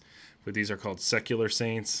saints, but these are called secular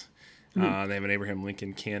saints. They have an Abraham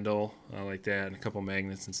Lincoln candle like that, and a couple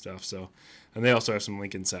magnets and stuff. So, and they also have some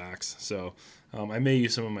Lincoln socks. So I may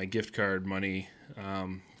use some of my gift card money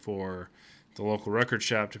for the local record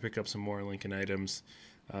shop to pick up some more Lincoln items.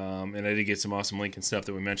 And I did get some awesome Lincoln stuff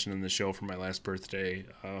that we mentioned in the show for my last birthday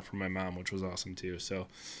from my mom, which was awesome too. So,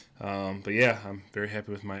 but yeah, I'm very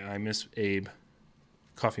happy with my "I Miss Abe"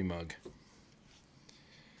 coffee mug.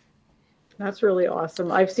 That's really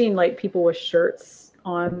awesome. I've seen like people with shirts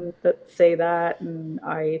on that say that, and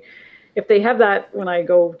I if they have that when I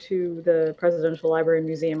go to the Presidential Library and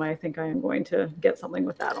Museum, I think I am going to get something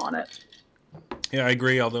with that on it. Yeah, I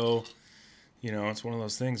agree. Although, it's one of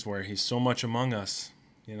those things where he's so much among us.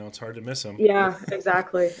 It's hard to miss him. Yeah,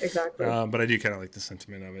 exactly. But I do kind of like the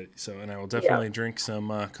sentiment of it. So, and I will definitely drink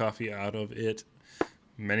some coffee out of it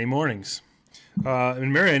many mornings.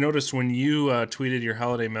 And Mary, I noticed when you tweeted your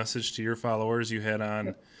holiday message to your followers, you had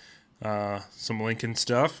on some Lincoln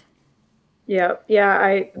stuff. Yeah.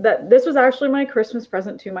 This was actually my Christmas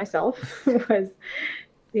present to myself. Was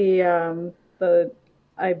the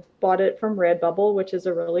I bought it from Redbubble, which is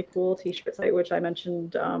a really cool T-shirt site, which I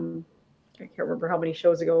mentioned. I can't remember how many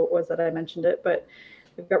shows ago it was that I mentioned it, but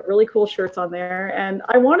we've got really cool shirts on there. And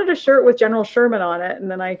I wanted a shirt with General Sherman on it, and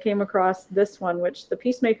then I came across this one, which The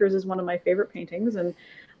Peacemakers is one of my favorite paintings, and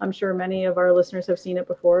I'm sure many of our listeners have seen it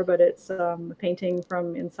before. But it's a painting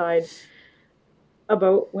from inside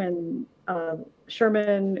about when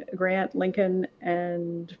Sherman, Grant, Lincoln,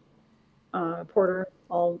 and Porter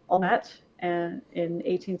all met and in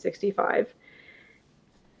 1865.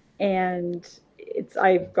 And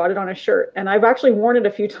I got it on a shirt, and I've actually worn it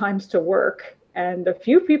a few times to work. And a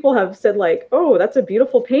few people have said, like, "Oh, that's a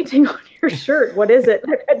beautiful painting on your shirt. What is it?"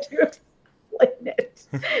 And I had to explain it.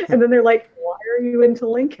 And then they're like, "Why are you into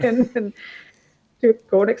Lincoln?" And to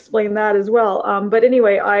go and explain that as well. But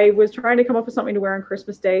anyway, I was trying to come up with something to wear on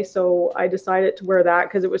Christmas Day, so I decided to wear that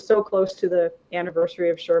because it was so close to the anniversary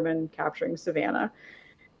of Sherman capturing Savannah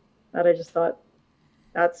that I just thought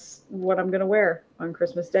that's what I'm going to wear on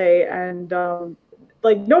Christmas Day. And a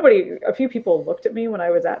few people looked at me when I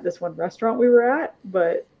was at this one restaurant we were at,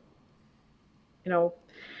 but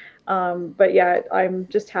yeah, I'm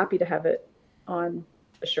just happy to have it on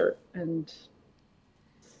a shirt. And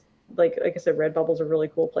like I said, Redbubble's a really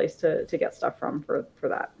cool place to get stuff from for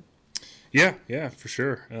that. Yeah, for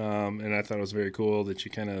sure. And I thought it was very cool that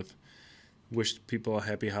you kind of wished people a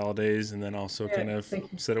happy holidays, and then also kind of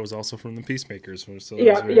said it was also from the Peacemakers. So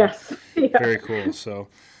very cool. So,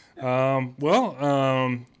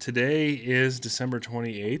 today is December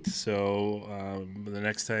 28th. So the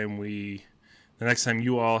next time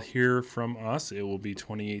you all hear from us, it will be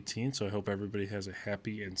 2018. So I hope everybody has a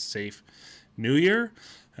happy and safe New Year.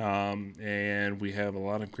 And we have a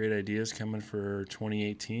lot of great ideas coming for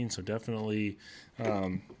 2018. So definitely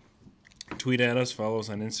tweet at us, follow us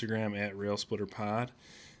on Instagram at RailsplitterPod.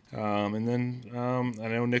 And then I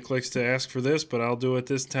know Nick likes to ask for this, but I'll do it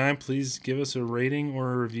this time. Please give us a rating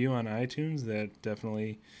or a review on iTunes. That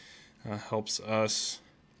definitely helps us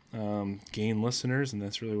gain listeners, and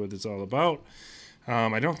that's really what it's all about.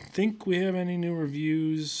 I don't think we have any new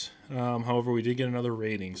reviews. However, we did get another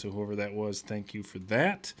rating, so whoever that was, thank you for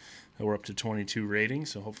that. We're up to 22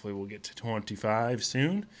 ratings, so hopefully we'll get to 25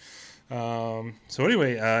 soon. So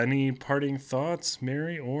anyway, any parting thoughts,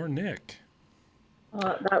 Mary or Nick?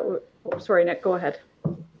 Sorry, Nick, go ahead.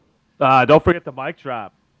 Don't forget the mic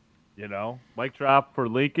drop. Mic drop for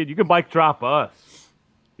Lincoln. You can mic drop us.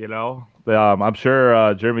 I'm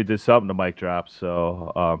sure Jeremy did something to mic drop,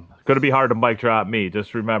 so it's going to be hard to mic drop me.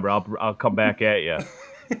 Just remember, I'll come back at you.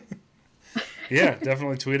 Yeah,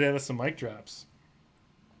 definitely tweet at us some mic drops.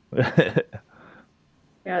 Yeah,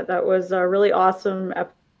 that was a really awesome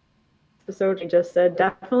episode. You just said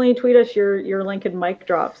definitely tweet us your Lincoln mic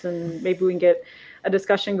drops, and maybe we can get a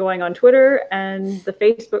discussion going on Twitter and the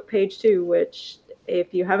Facebook page too, which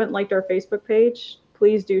if you haven't liked our Facebook page,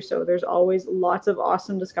 please do so. There's always lots of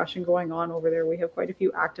awesome discussion going on over there. We have quite a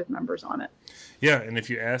few active members on it. Yeah, and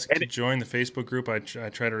if you ask to join the Facebook group, I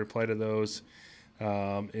try to reply to those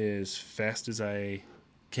as fast as I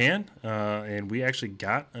can. And we actually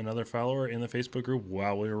got another follower in the Facebook group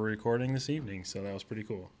while we were recording this evening, so that was pretty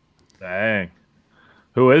cool. Dang.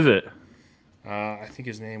 Who is it? I think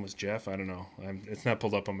his name was Jeff. I don't know. It's not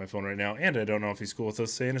pulled up on my phone right now, and I don't know if he's cool with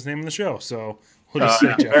us saying his name in the show. So we'll just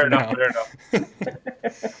say Jeff fair now. enough.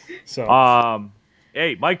 So,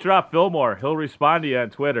 hey, Mike drop Fillmore. He'll respond to you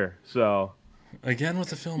on Twitter. So again with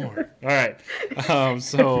the Fillmore. All right.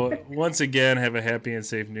 So once again, have a happy and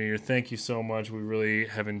safe New Year. Thank you so much. We really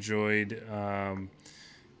have enjoyed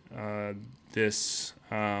this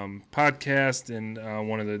podcast, and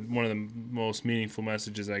one of the most meaningful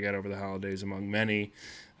messages I got over the holidays, among many,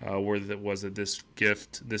 was that this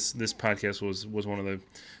podcast was one of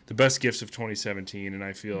the best gifts of 2017, and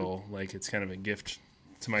I feel like it's kind of a gift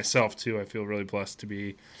to myself too. I feel really blessed to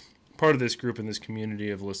be part of this group and this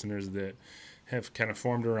community of listeners that have kind of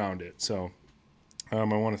formed around it. So I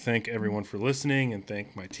want to thank everyone for listening, and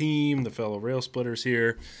thank my team, the fellow Rail Splitters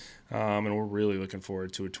here. And we're really looking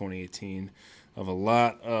forward to a 2018. of a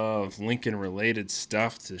lot of Lincoln-related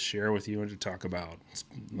stuff to share with you and to talk about,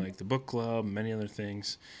 like the book club, many other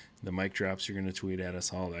things, the mic drops you're going to tweet at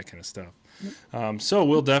us, all that kind of stuff. So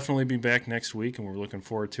we'll definitely be back next week, and we're looking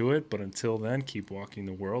forward to it. But until then, keep walking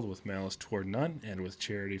the world with malice toward none and with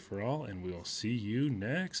charity for all, and we'll see you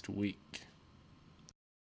next week.